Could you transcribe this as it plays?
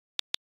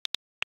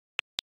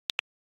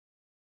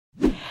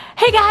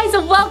Hey guys,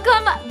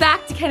 welcome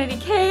back to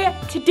KennaDee Kay.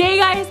 Today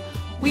guys,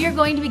 we are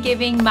going to be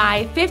giving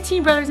my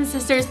 15 brothers and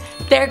sisters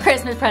their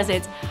Christmas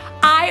presents.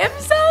 I am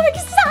so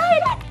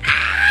excited!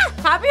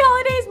 Happy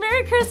holidays,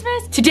 Merry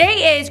Christmas.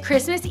 Today is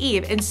Christmas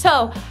Eve, and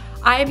so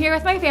I am here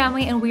with my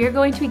family and we are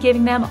going to be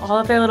giving them all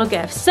of their little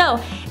gifts.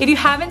 So if you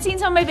haven't seen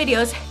some of my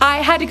videos, I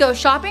had to go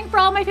shopping for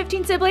all my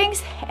 15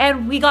 siblings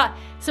and we got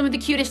some of the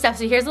cutest stuff.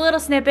 So here's a little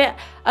snippet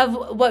of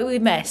what we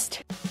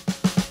missed.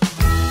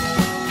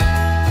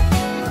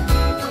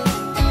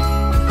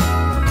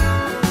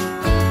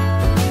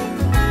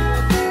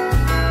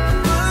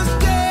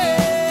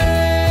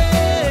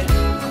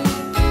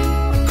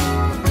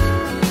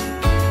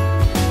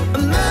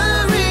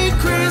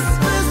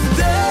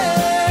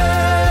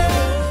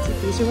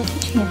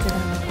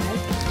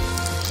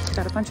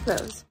 Got a bunch of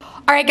those.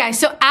 All right guys,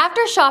 so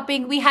after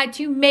shopping, we had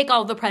to make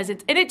all the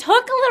presents and it took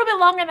a little bit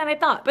longer than I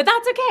thought, but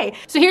that's okay.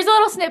 So here's a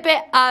little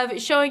snippet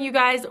of showing you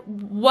guys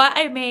what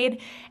I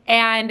made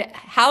and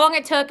how long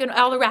it took and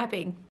all the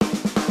wrapping.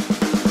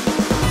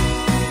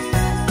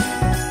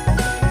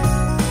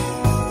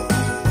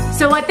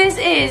 So what this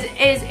is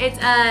it's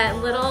a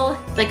little,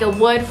 like a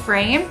wood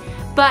frame,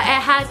 but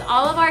it has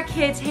all of our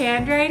kids'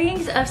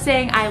 handwritings of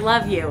saying I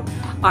love you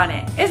on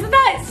it. Isn't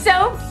that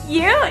so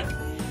cute?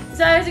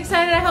 So I was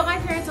excited. I hope my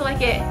parents will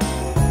like it.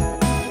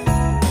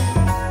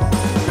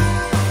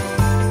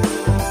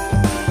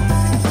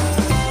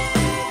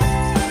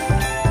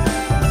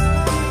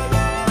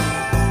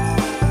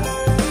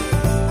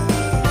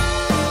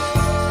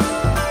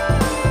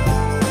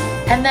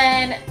 And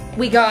then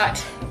we got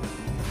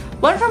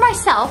one for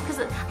myself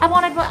because I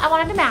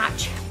wanted to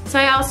match. So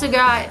I also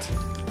got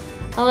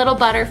a little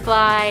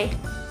butterfly,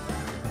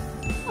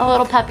 a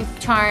little puppy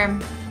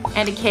charm,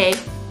 and a K.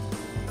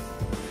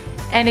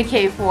 And a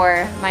K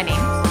for my name.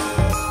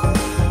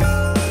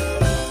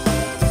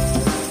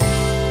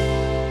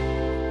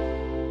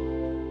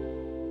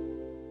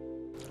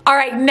 All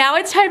right, now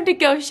it's time to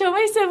go show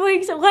my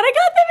siblings what I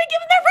got them and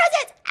give them their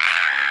presents.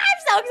 I'm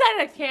so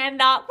excited, I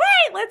cannot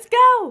wait, let's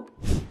go.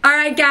 All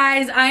right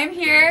guys, I'm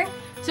here.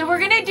 So we're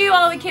gonna do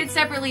all the kids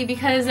separately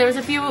because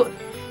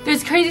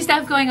there's crazy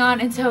stuff going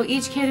on, and so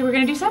each kid we're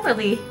gonna do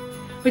separately,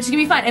 which is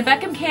gonna be fun, and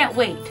Beckham can't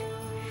wait.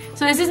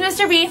 So this is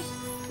Mr. B.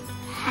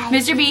 Hi.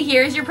 Mr. B,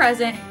 here's your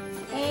present.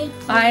 Thank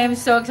you. I am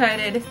so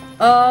excited.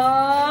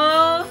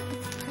 Oh,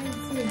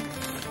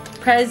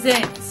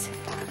 presents.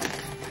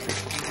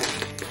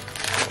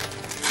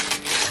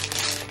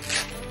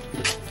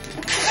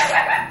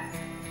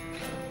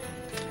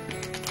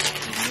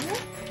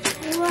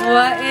 Wow.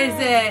 What is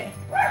it?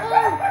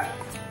 Oh,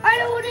 I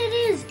know what it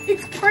is.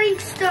 It's prank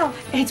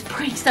stuff. It's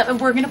prank stuff,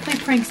 and we're gonna play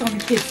pranks on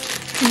the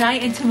kids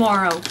tonight and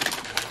tomorrow.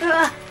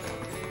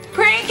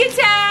 Prank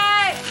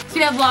attack! So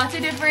we have lots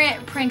of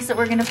different pranks that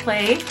we're gonna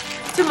play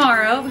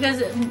tomorrow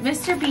because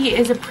Mr. B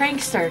is a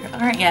prankster,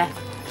 aren't ya?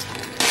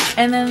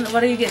 And then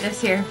what do you get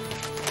this year?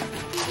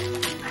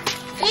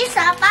 It's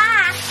a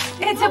box.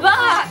 It's a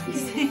box.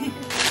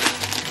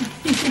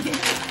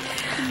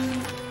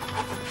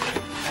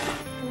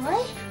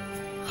 What?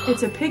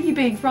 It's a piggy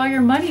bank for all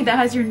your money that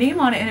has your name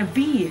on it and a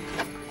B.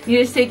 You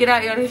just take it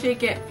out. You gotta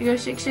shake it. You gotta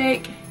shake,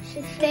 shake.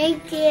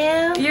 Thank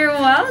you. You're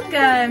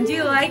welcome. Do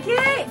you like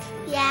it?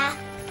 Yeah.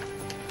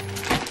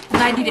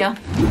 Glad you do.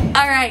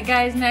 All right,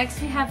 guys.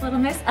 Next we have little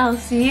Miss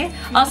Elsie.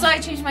 Also, I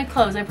changed my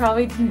clothes. I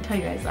probably didn't tell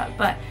you guys that,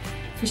 but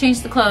we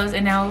changed the clothes,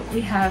 and now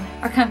we have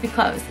our comfy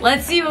clothes.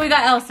 Let's see what we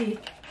got, Elsie.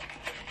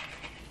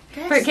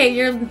 Okay,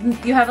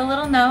 you have a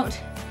little note.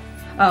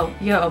 Oh,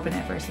 you open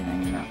it first, and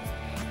then you know.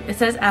 It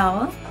says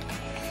L.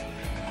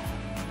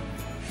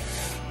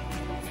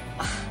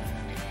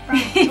 I'm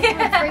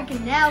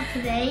freaking out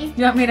today.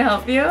 You want me to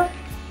help you? Oh,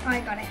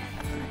 I got it.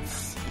 Let's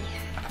see.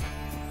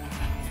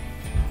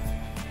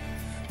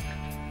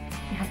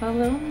 You have a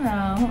little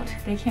note.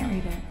 They can't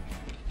read it.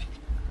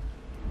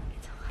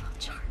 It's a little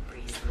charm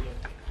bracelet.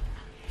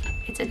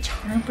 It's a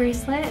charm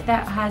bracelet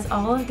that has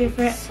all of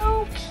different.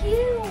 So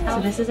cute.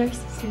 So this is our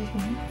sister's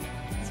one.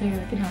 So you're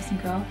like an awesome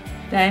girl.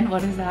 Then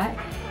what is that?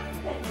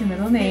 Your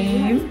middle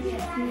name.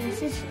 And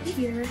this is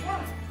Cheer.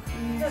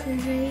 And this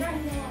is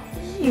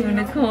a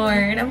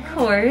unicorn, of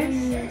course.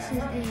 And this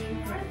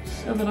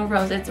is a little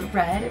rose. It's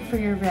red for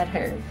your red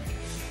hair.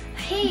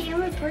 Hey, and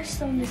my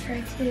birthstone is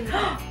red too.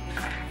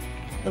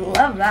 I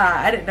love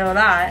that. I didn't know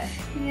that.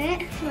 Yeah,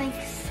 like.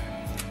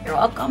 You're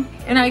welcome.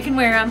 And now you can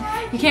wear them.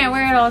 You can't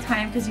wear it all the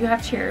time because you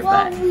have cheer,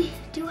 well, but we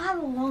do have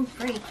a long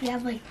break. We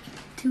have like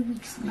 2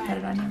 weeks left. Put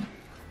it on you.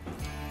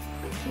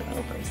 Cute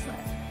little bracelet.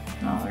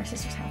 And all our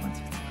sisters have ones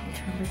with a little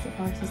charm bracelet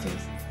for our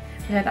sisters.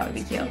 Which I thought would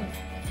be cute.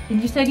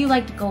 And you said you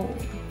liked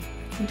gold.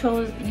 You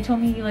told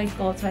me you liked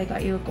gold, so I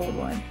got you a gold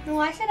one. No,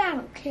 I said I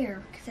don't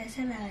care because I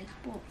said I like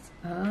both.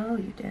 Oh,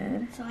 you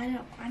did? So I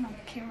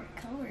don't care what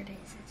color it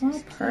is. It's Well,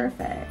 just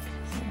perfect.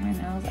 So my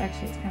nails,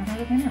 actually, it's kind of hard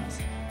with my nails.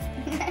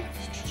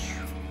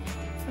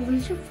 Are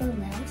those your full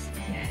nails?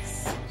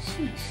 Yes.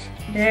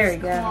 Sheesh. There we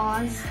go.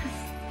 Claws.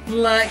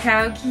 Look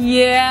how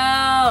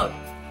cute.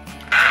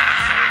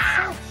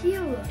 So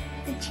cute.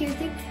 The cheer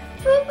thing.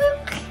 Boop,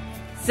 boop.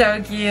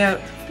 So cute.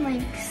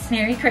 Thanks.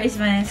 Merry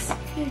Christmas.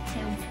 You too.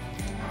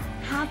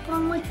 Have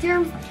fun with your...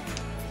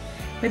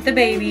 With the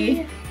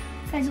baby.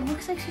 Guys, it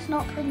looks like she's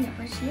not pregnant,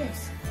 but she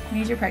is.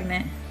 Means you're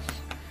pregnant.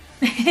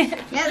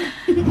 Yep.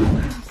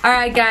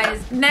 Alright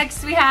guys,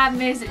 next we have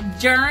Miss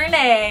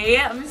Jaine.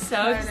 I'm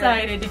so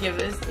excited to give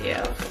this to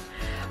you.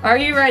 Are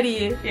you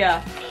ready?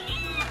 Yeah.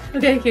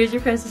 Okay, here's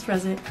your Christmas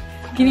present.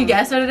 Can you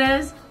guess what it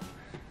is?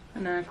 A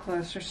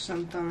necklace or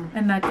something.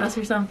 A necklace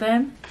or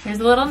something. Here's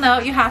a little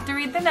note. You have to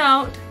read the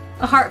note.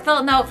 A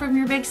heartfelt note from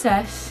your big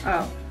sis.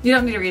 Oh. You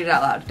don't need to read it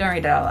out loud. Don't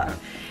read it out loud.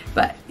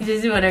 But you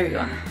just do whatever you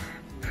want.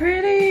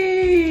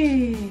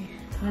 Pretty.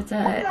 It's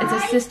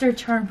a sister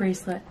charm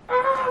bracelet.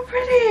 Oh,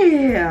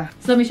 pretty.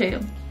 So let me show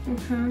you.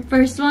 Okay.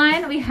 First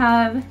one we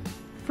have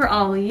for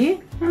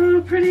Ollie.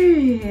 Oh,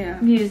 pretty.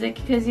 Music,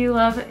 because you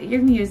love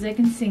your music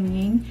and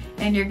singing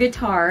and your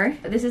guitar.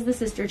 This is the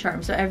sister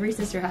charm, so every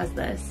sister has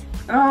this.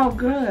 Oh,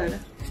 good.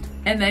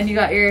 And then you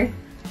got your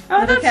Oh,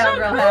 little that's so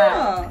cowgirl cool.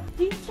 hat.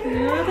 Thank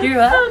you. You're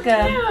That's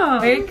welcome. so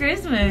cute. Merry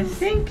Christmas.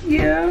 Thank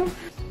you.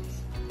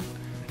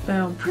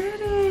 Boom.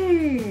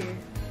 Pretty.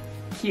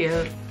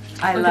 Cute.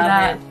 I Look love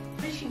at it.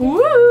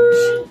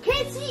 Woo!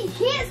 Can't see,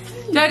 can't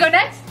see. Do I go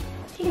next?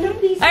 All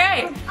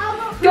right.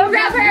 Go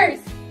grab hers.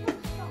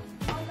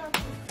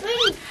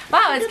 Wait.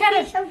 Wow, it's kind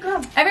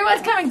of,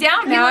 everyone's coming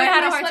down now. I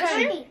had a hard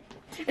time. Wait.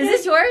 Is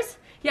this yours?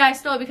 Yeah, I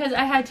stole it because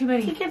I had too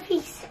many. Take a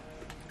piece.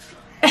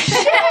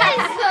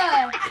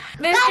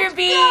 Mr.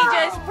 B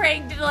just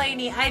pranked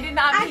Delaney. I did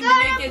not mean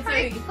to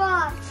make it so.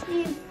 Box.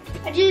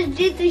 I just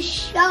did the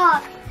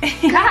shot.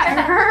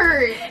 That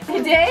hurt.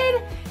 It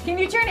did? Can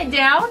you turn it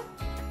down?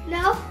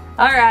 No.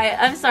 Alright,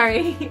 I'm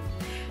sorry.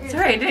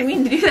 Sorry, I didn't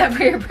mean to do that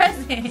for your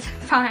present.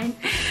 Fine.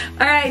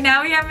 Alright,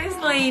 now we have Miss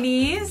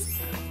Lainey's.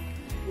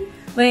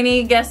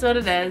 Lainey, guess what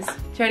it is.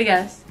 Try to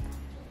guess.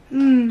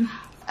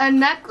 A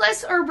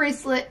necklace or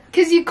bracelet?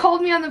 Because you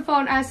called me on the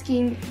phone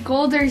asking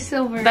gold or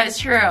silver. That's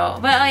true.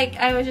 But like,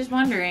 I was just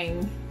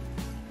wondering.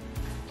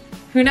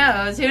 Who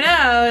knows? Who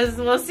knows?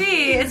 We'll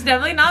see. It's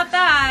definitely not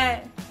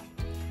that.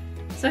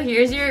 So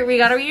here's your, we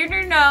gotta read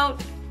your note.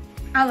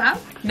 Out loud?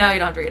 No, you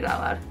don't have to read it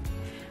out loud.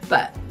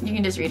 But you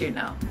can just read your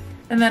note.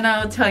 And then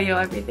I'll tell you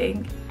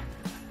everything.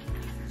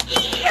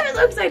 I'm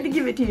so excited to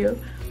give it to you.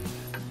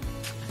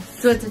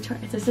 So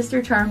it's a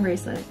sister charm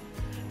bracelet.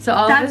 So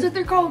all That's of what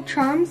they're called,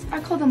 charms? I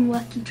call them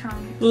lucky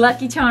charms.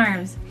 Lucky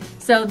Charms.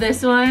 So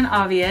this one,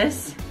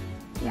 obvious.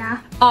 Yeah.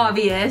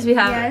 Obvious. We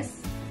have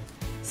Yes.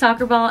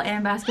 soccer ball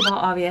and basketball,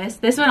 obvious.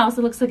 This one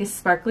also looks like a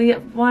sparkly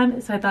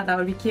one, so I thought that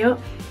would be cute.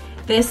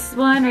 This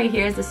one right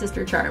here is the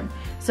sister charm.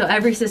 So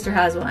every sister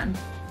has one.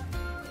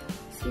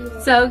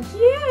 So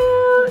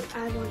cute.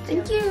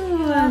 Thank you. You're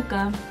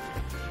welcome.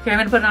 Here, I'm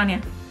gonna put it on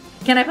you.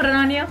 Can I put it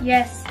on you?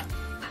 Yes.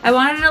 I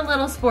wanted it a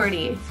little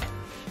sporty.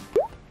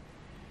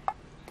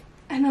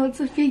 I know it's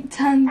a fake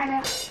tongue.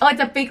 Oh,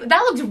 it's a fake. That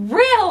looks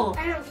real.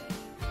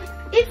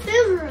 It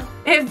feels real.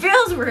 It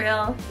feels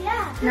real.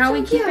 Yeah. Now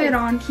we keep it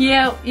on.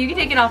 Cute. You can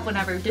take it off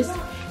whenever. Just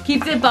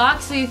keep the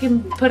box so you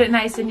can put it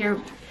nice in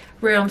your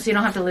room so you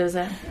don't have to lose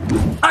it.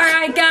 All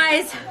right,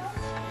 guys.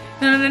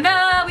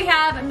 No. We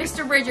have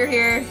Mr. Bridger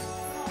here.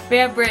 We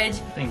have Bridge.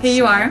 Thanks. Here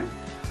you are.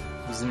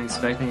 Wasn't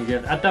expecting a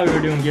gift. I thought we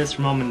were doing gifts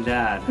for mom and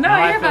dad. No,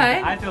 Now you're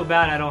fine. I feel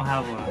bad I don't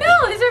have one.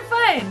 No, these are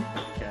fun.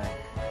 Okay.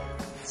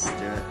 Let's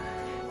do it.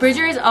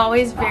 Bridger is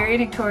always very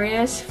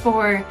notorious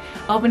for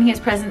opening his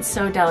presents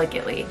so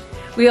delicately.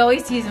 We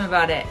always tease him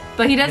about it,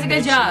 but he does a good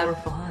makes it job. more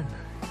fun.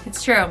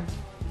 It's true.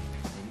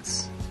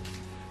 Thanks.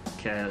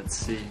 Okay, let's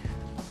see.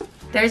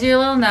 There's your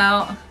little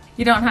note.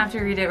 You don't have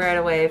to read it right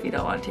away if you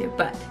don't want to,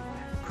 but.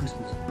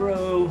 Christmas,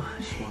 bro.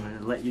 Just wanted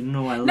to let you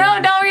know I love No,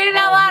 you. don't read it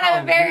out Oh, loud. no, I'm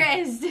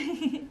embarrassed.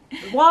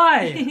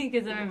 Why?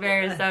 Because I'm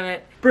embarrassed of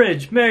it.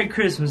 Bridge, Merry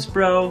Christmas,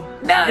 bro.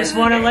 No, I this just is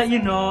want to embarrassing. let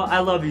you know I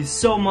love you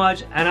so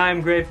much and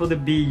I'm grateful to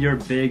be your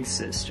big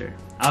sister.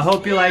 I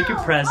hope you like your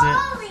present.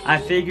 I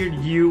figured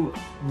you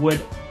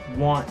would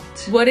want.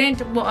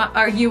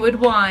 Or you would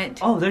want.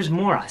 Oh, there's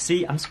more.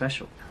 See, I'm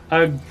special.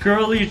 A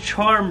girly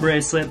charm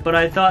bracelet, but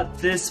I thought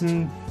this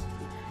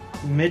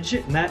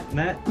midget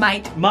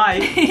Might.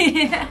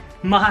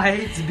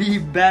 might be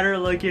better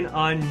looking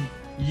on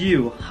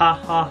you. Ha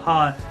ha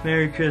ha.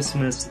 Merry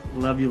Christmas.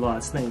 Love you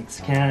lots. Thanks,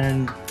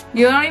 Ken.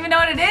 You don't even know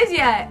what it is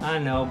yet. I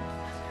know,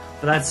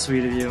 but that's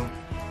sweet of you.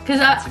 Because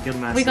That's a good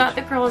message. we got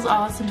the girls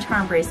all some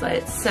charm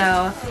bracelets.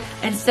 So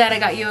instead I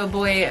got you a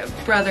boy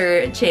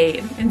brother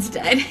chain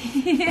instead.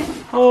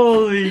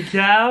 Holy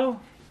cow.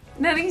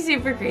 Nothing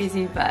super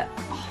crazy, but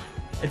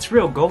It's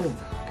real gold,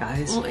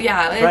 guys. well,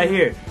 yeah. It's, Right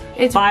here.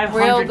 It's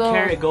 500 real gold.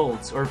 karat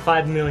golds or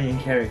 5 million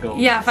karat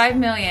golds. Yeah, 5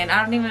 million.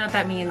 I don't even know what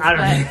that means. I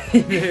but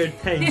don't either.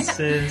 Thanks,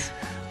 sis.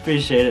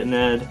 Appreciate it,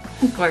 Ned.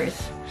 of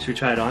course. Should we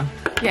try it on?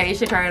 Yeah, you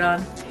should try it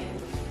on.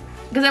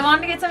 Because I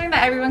wanted to get something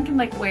that everyone can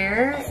like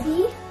wear.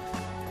 See?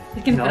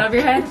 It can No. fit over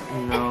your head.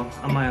 No,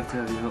 I might have to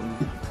have you help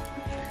me.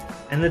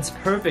 And it's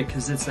perfect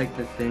because it's like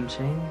the thin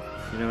chain.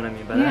 You know what I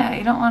mean by Yeah, that?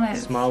 you don't want to.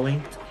 Small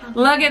link.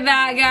 Look at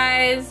that,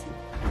 guys.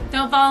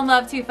 Don't fall in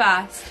love too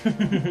fast.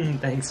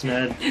 Thanks,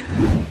 Ned.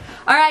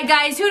 All right,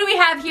 guys, who do we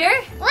have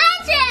here?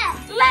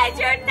 Ledger!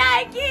 Ledger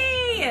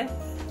Nike.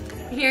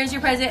 Here's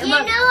your present. You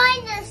Look. know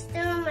I'm just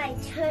still in my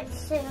church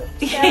suit.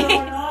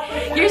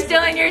 So You're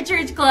still in your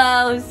church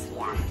clothes.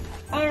 yeah.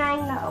 And I'm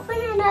gonna open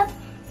it up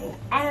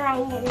and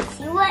I'm gonna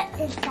see what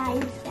is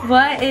inside.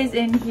 What is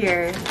in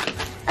here?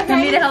 Okay.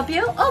 Want me to help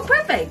you? Oh,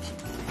 perfect.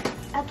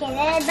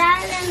 Okay, the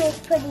bottom is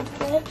pretty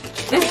good.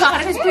 This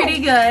bottom is pretty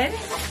good.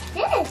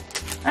 This.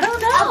 I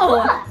don't know.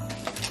 What?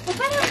 What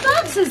kind of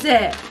box is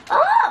it?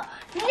 Oh,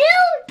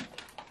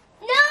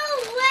 no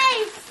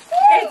way.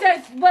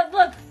 It's a, but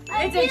look,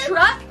 it's a new-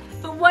 truck,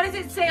 but what does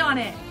it say on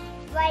it?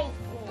 Lightning.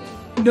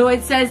 No,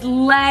 it says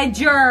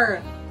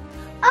Ledger.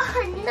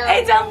 Oh no.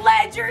 It's a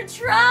Ledger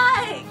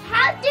truck.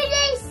 How do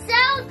they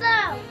sell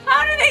them?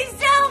 How do they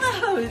sell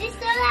They those?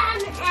 sell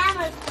that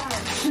on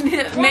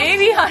Amazon.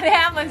 Maybe on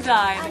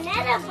Amazon.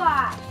 Another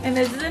box. And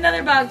this is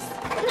another box.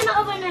 I'm gonna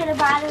open it at the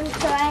bottom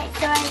so I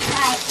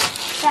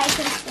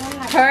can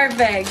film it.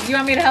 Perfect. You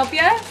want me to help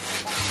you?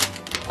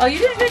 Oh, you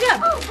did a good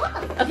job. Oh,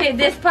 look. Okay,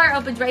 this part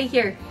opens right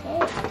here.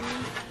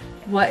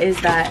 What is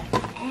that?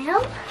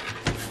 Help?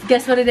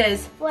 Guess what it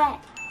is? What?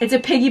 It's a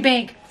piggy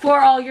bank for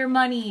all your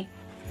money.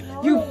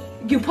 No.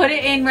 You put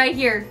it in right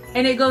here,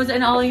 and it goes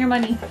in all your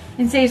money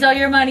and saves all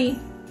your money.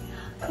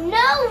 No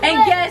way.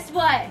 And guess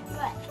what?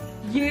 What?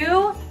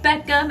 You,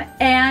 Beckham,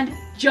 and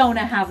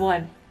Jonah have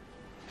one.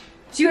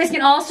 So you guys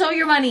can all show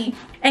your money.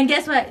 And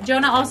guess what?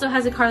 Jonah also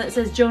has a car that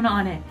says Jonah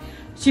on it.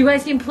 So you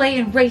guys can play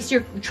and race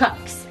your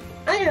trucks.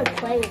 I'm gonna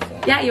play with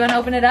it. Yeah, you want to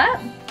open it up?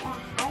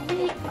 How do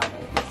you open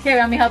it? Here,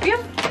 want me to help you?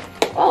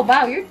 Oh,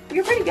 wow, you're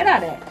pretty good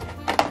at it.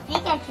 I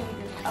think I can do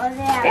it. Oh,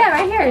 there. Yeah,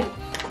 right here.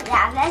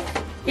 Yeah, that's.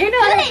 You know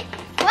it.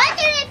 Why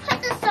did they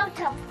put the soap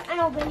up and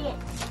open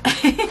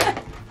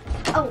it?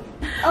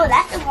 Oh,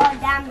 that's a lot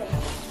of damage.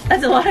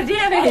 That's a lot of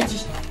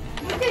damage.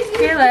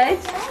 Here,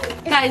 let's.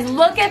 Guys,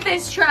 look at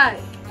this truck.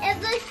 It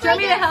looks Do you want like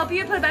me to help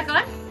you put it back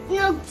on?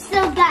 No,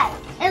 so guys,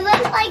 it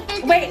looks like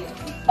this. Wait. So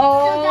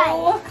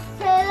Oh. guys,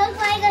 so it looks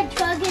like a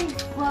truck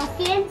is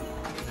broken,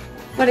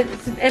 But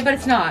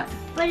it's not.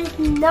 but it's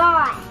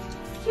not.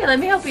 Here, let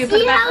me help you put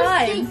See it back how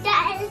on. sick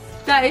that is?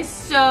 That is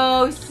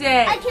so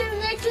sick. I can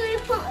literally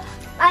put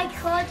my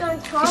clothes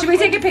on top. Should we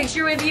take a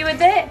picture with you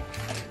with it?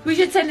 We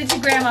should send it to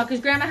Grandma because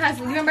Grandma has.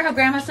 You remember how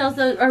Grandma sells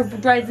or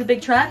rides the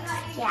big trucks?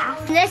 Yeah.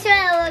 This is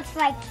what it looks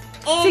like.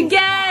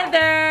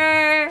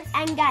 Together.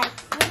 And guys,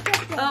 look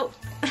at this. Oh.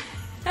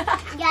 Guys,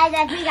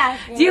 I think I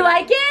was. Do you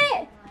like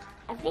it?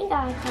 I think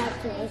I was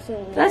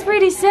actually. That's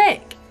pretty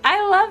sick.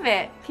 I love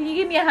it. Can you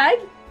give me a hug?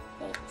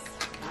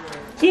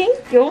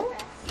 Thank you.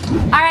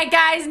 All right,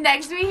 guys.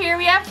 Next we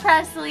have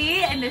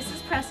Presley, and this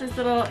is Presley's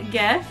little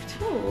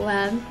gift. Ooh,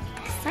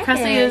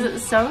 Presley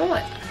is so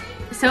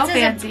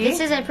fancy. This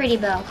is a pretty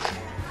bow.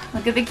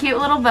 Look at the cute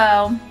little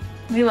bow.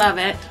 We love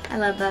it. I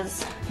love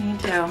those. Me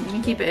too. You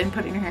can keep it and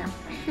put it in your hair.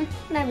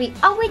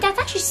 Oh wait, that's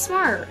actually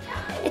smart.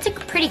 It's a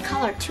pretty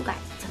color too, guys.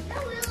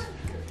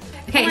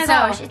 Okay, Oh my so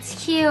gosh,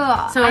 it's cute.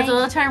 so it's a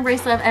little charm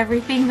bracelet of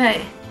everything that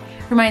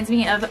reminds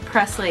me of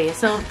Presley.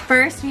 So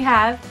first we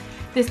have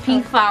this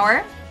pink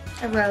flower.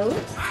 a rose,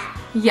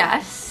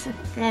 Yes. and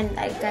then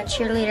like a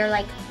cheerleader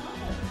like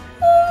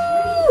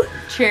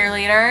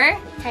Cheerleader.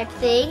 type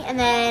thing, and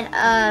then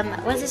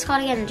what is this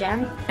called again? A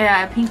gem.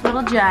 Yeah, a pink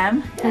little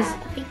gem. Because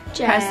Big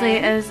gem. Presley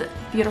is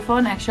beautiful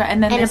and extra.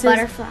 And then and this a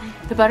butterfly.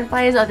 is the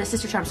butterfly is the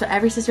sister charm. So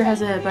every sister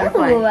has a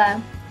butterfly. Ooh,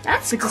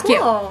 that's Which is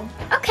cool.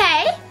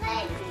 Okay,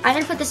 I'm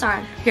gonna put this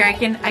on. Here, I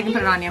can put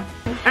it on you.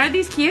 Aren't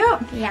these cute?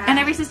 Yeah. And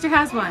every sister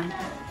has one.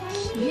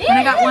 And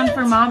I got one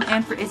for Mom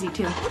and for Izzy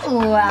too.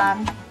 Ooh,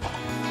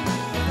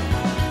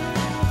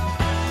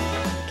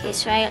 okay,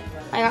 so I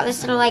got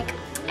this little like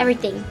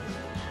everything.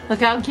 Look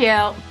how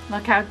cute.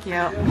 Look how cute.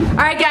 All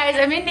right, guys,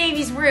 I'm in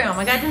Navy's room.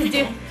 I got this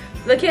dude.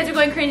 The kids are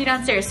going crazy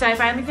downstairs, so I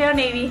finally found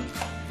Navy,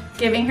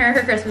 giving her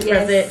her Christmas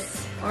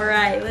present. All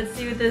right, let's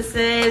see what this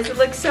is. It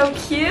looks so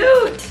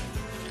cute.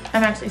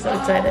 I'm actually so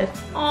excited.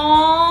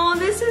 Oh,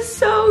 this is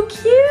so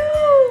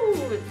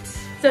cute.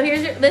 So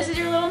this is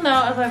your little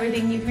note of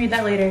everything. You can read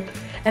that later.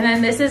 And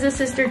then this is a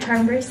sister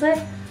charm bracelet.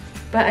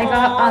 But I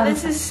got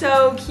this is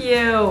so cute.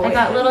 I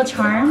got little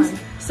charms.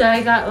 So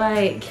I got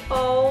like,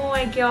 Oh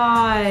my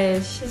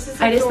gosh, this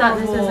is I just thought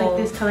this adorable.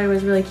 this color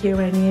was really cute,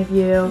 reminding me of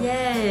you.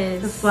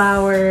 Yes. The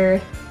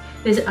flower.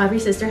 Every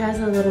sister has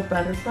a little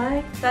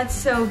butterfly. That's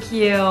so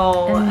cute.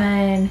 And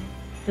then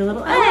the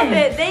little I love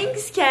egg. it.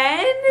 Thanks,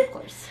 Ken. Of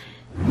course.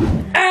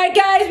 All right,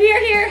 guys, we are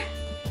here.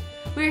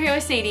 We're here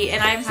with Sadie,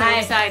 and I'm so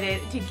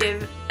excited to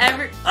give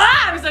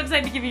I'm so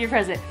excited to give you your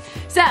present.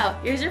 So,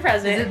 here's your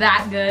present. Is it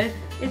that good?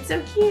 It's so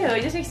cute.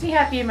 It just makes me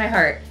happy in my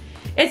heart.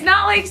 It's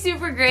not like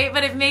super great,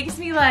 but it makes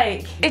me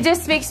like, it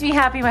just makes me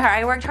happy in my heart.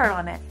 I worked hard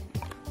on it.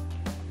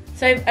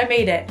 So I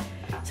made it.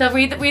 So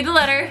read the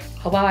letter.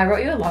 Oh wow, I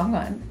wrote you a long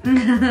one.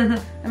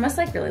 I must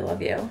like really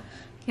love you.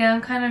 Yeah,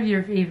 I'm kind of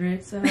your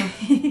favorite, so.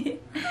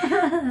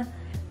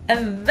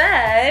 And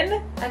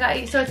then I got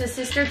you, so it's a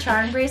sister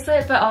charm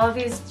bracelet, but all of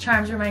these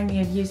charms remind me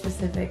of you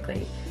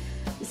specifically.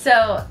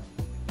 So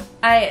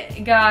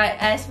I got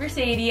S for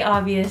Sadie,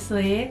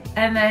 obviously.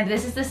 And then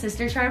this is the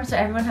sister charm, so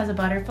everyone has a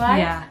butterfly.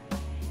 Yeah.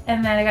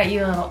 And then I got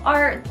you a little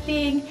art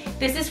thing.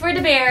 This is for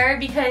DeBear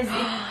because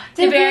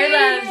DeBear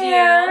loves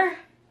you.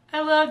 I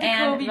love the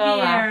And Kobe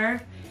voila.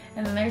 bear.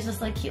 And then there's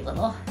this like cute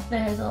little,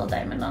 there's a little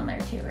diamond on there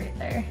too, right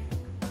there.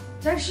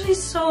 It's actually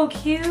so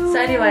cute. So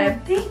anyway.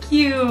 Thank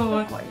you.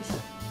 Of course.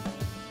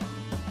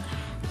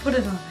 Put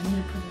it on. I need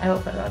to put it on. I will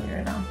put it on you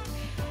right now.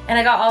 And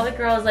I got all the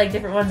girls like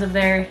different ones of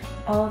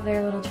all of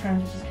their little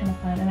charms, which is kind of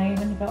fun. And I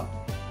even got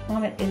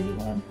Mom and Izzy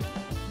one.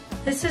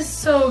 This is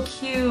so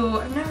cute.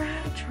 I've never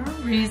had a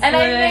charm bracelet. And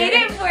I made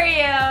it for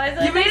you.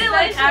 So You made it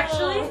like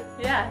special. actually?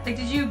 Yeah. Like,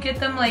 did you get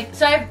them like?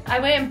 So I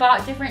went and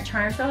bought different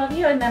charms for all of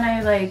you, and then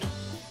I like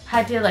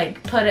had to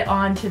like put it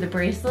onto the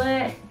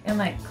bracelet and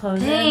like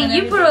close it. Dang, and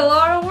you put a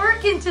lot of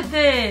work into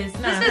this.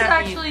 No, This is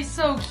happy. actually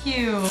so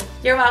cute.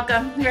 You're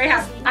welcome. Very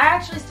happy. I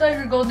actually still have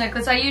your gold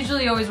necklace. I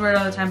usually always wear it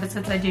all the time, but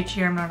since I do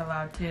cheer, I'm not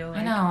allowed to. I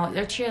Like, know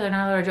they're cheer. They're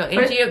not allowed to do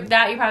it.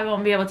 That you probably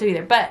won't be able to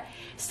either, but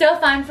still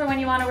fun for when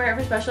you want to wear it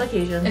for special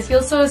occasions. it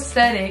feels so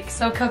aesthetic,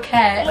 so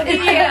coquette. Look at you,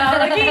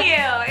 look at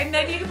you. And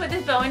then you can put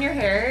this bow in your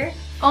hair.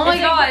 Oh my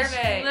It's, like, gosh,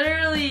 perfect.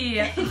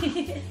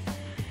 literally.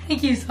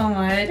 Thank you so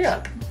much. You're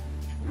welcome.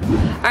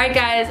 All right,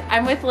 guys,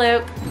 I'm with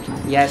Luke.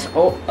 Yes.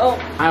 Oh,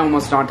 I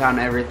almost knocked down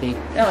everything.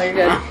 Oh, you're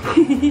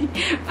good.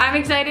 I'm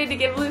excited to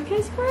give Luke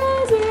his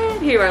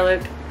present. Here you are,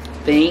 Luke.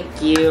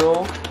 Thank you.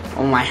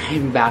 Oh my,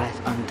 I'm bad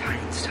at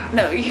untying stuff.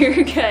 No,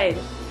 you're good.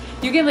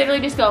 You can literally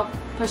just go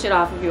push it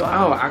off if you want.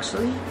 Oh,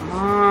 actually?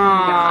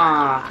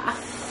 Ah.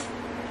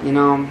 You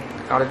know,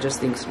 gotta just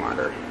think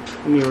smarter.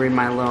 Let me read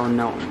my little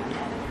note.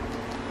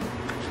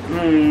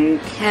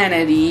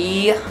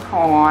 KennaDee.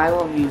 Oh, I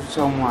love you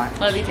so much.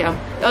 Love you too.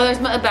 Oh, there's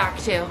a back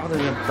too. Oh,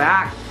 there's a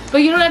back. But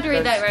you don't have to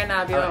read that right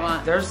now if you don't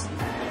want. There's.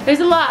 There's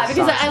a lot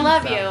because saw I some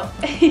love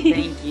stuff. you.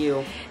 Thank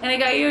you. And I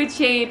got you a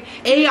chain.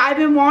 Hey, I've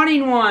been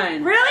wanting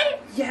one. Really?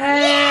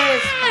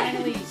 Yes. Yeah!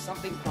 Finally,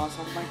 something crossed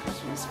off my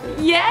Christmas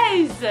list.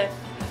 Yes.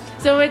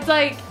 So it's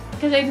like,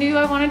 because I knew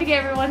I wanted to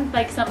get everyone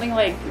like something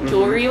like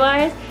jewelry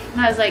wise, and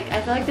I was like, I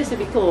feel like this would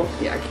be cool.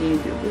 Yeah, can you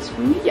do this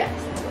for me?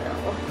 Yes.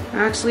 I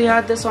actually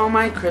had this on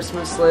my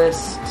Christmas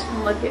list.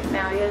 Look at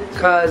now, you.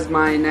 Cause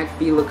my neck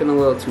be looking a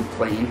little too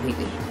plain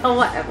lately. Oh,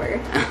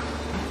 whatever.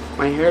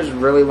 My hair's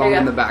really long There you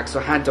in go. the back, so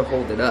I had to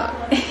hold it up.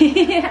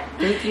 Yeah.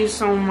 Thank you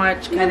so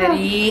much,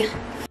 KennaDee.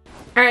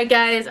 All right,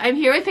 guys, I'm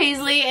here with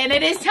Paisley, and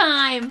it is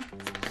time.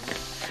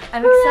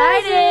 I'm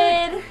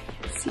excited.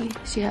 See,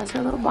 she has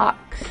her little box.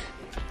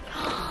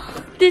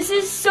 This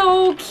is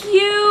so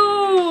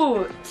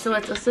cute. So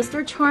it's a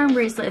sister charm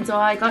bracelet, and so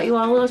I got you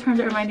all little charms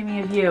that reminded me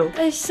of you.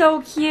 It's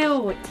so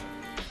cute.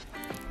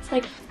 It's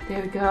like,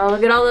 there we go.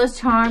 Look at all those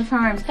charms.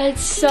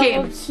 It's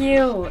so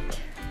cute.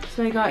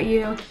 So I got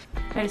you.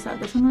 I just thought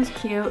this one was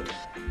cute.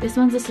 This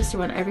one's a sister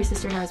one. Every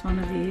sister has one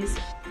of these.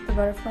 The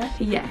butterfly?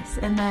 Yes,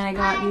 and then I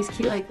got these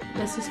cute, like,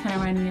 this just kind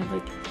of reminded me of,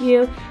 like,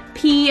 you.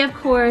 P, of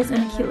course,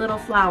 and a cute little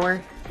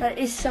flower. That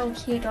is so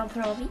cute, don't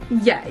put all the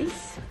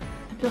Yes.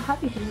 I feel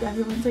happy because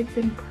everyone's, like,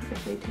 fitting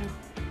perfectly, too.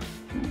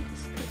 Let me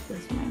just put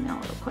this in my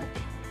nail real quick.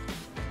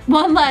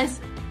 One less.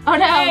 Oh,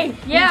 no. Hey,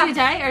 yeah. Is it too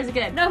tight, or is it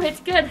good? No, it's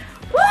good.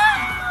 Woo!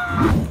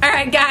 All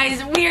right,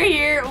 guys, we're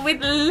here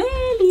with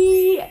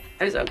Lily.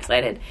 I'm so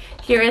excited.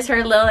 Here is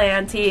her little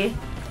auntie.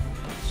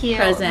 cute.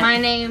 Present. My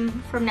name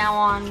from now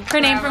on.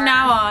 Her name from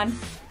now on.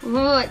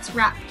 Ooh, it's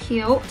wrapped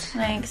cute.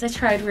 Thanks, I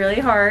tried really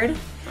hard.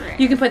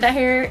 You can put that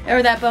hair,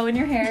 or that bow in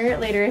your hair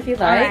later if you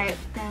like. Alright,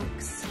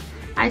 thanks.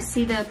 I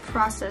see the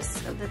process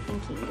of the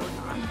thinking going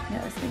on.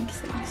 Yes,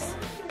 thanks.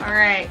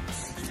 Alright.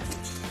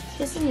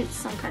 Guess I need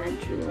some kind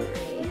of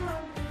jewelry.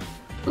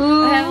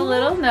 Ooh, I have a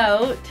little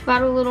note.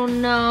 got a little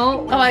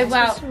note. Oh, Am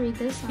wow. supposed to read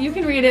this? You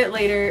can read it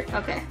later.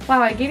 Okay.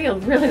 Wow, I gave you a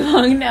really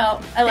long note.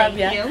 I love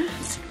Thank you. you.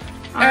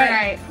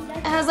 Alright.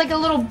 It has like a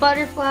little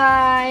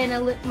butterfly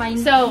and my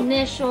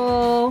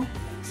initial.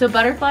 So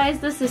butterfly is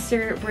the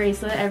sister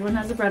bracelet. Everyone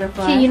has a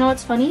butterfly. Okay, you know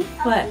what's funny?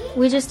 What?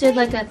 We just did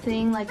like a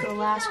thing, like the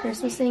last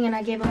Christmas thing, and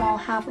I gave them all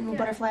half of a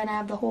butterfly and I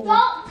have the whole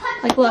one.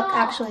 Like, look,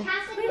 actually.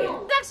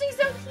 It's actually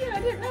so cute. I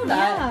didn't know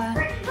that.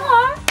 Yeah.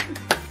 Aw.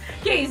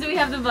 Okay, so we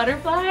have the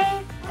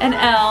butterfly, an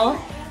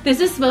L. This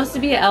is supposed to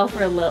be an L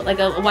for a like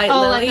a white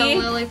Oh, lily. like a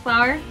lily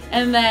flower?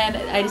 And then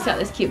I just got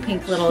this cute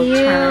pink little Cute.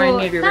 charm around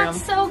me of your room.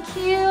 That's so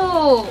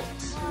cute.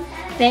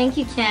 Thank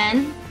you,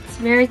 Ken. It's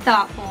very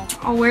thoughtful.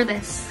 I'll wear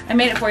this. I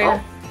made it for you.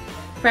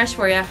 Fresh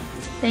for you.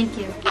 Thank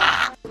you.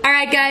 All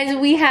right, guys,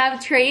 we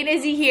have Trey and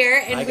Izzy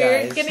here, and Hi,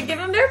 we're guys. gonna give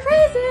them their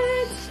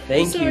presents.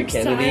 Thank you,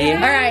 KennaDee.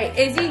 All right,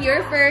 Izzy,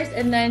 you're first,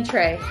 and then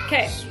Trey.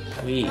 Okay.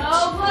 Sweet.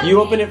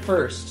 You open it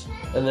first,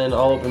 and then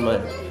I'll open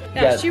mine.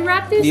 Yeah, she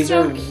wrapped this these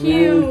so are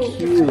really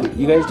cute.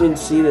 You guys didn't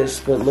see this,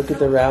 but look at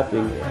the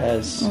wrapping. It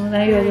has. Oh,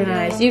 now you guys are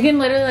nice. You can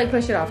literally like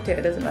push it off too.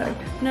 It doesn't matter.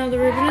 No, the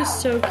ribbon is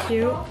so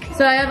cute.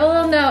 So I have a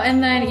little note,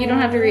 and then you don't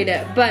have to read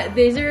it. But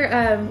these are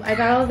I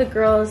got all the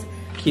girls'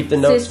 Keep the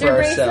notes sister for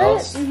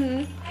ourselves.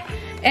 bracelet.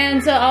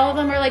 And so all of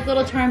them are like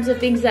little charms of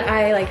things that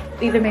I like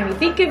either made me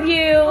think of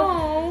you.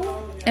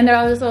 And they're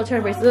all just little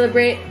charm bracelets.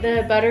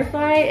 The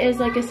butterfly is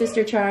like a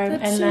sister charm.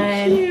 That's and so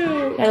then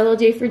cute. got a little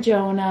J for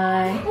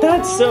Jonah.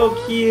 That's so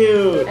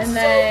cute. And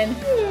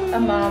then a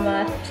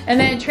mama. And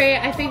then Trey,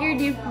 I figured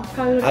you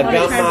probably would I want a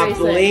got charm my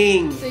bracelet.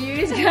 bling. So you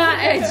just got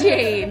a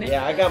Jaine.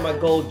 Yeah, I got my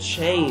gold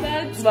chain.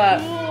 That's but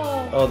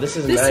Oh, this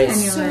is This nice.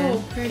 is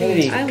so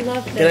pretty. KennaDee, I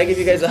love this. can I give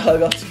you guys a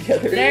hug all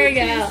together? there we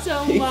go. Thank you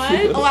so Thank much.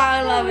 you. Wow,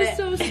 I love That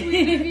was it. so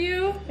sweet of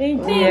you.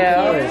 Thank Of you.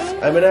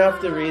 course. I'm gonna have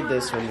to read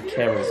this when the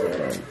camera's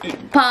not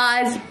on.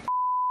 Pause.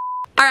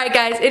 Alright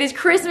guys, it is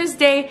Christmas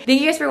Day. Thank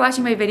you guys for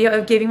watching my video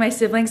of giving my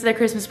siblings their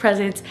Christmas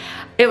presents.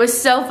 It was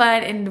so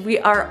fun and we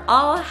are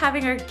all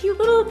having our cute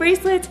little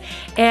bracelets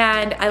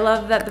and I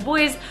love that the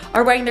boys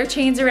are wearing their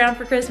chains around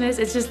for Christmas.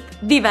 It's just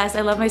the best.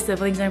 I love my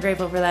siblings and I'm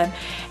grateful for them.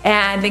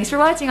 And thanks for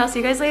watching. I'll see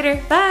you guys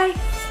later. Bye.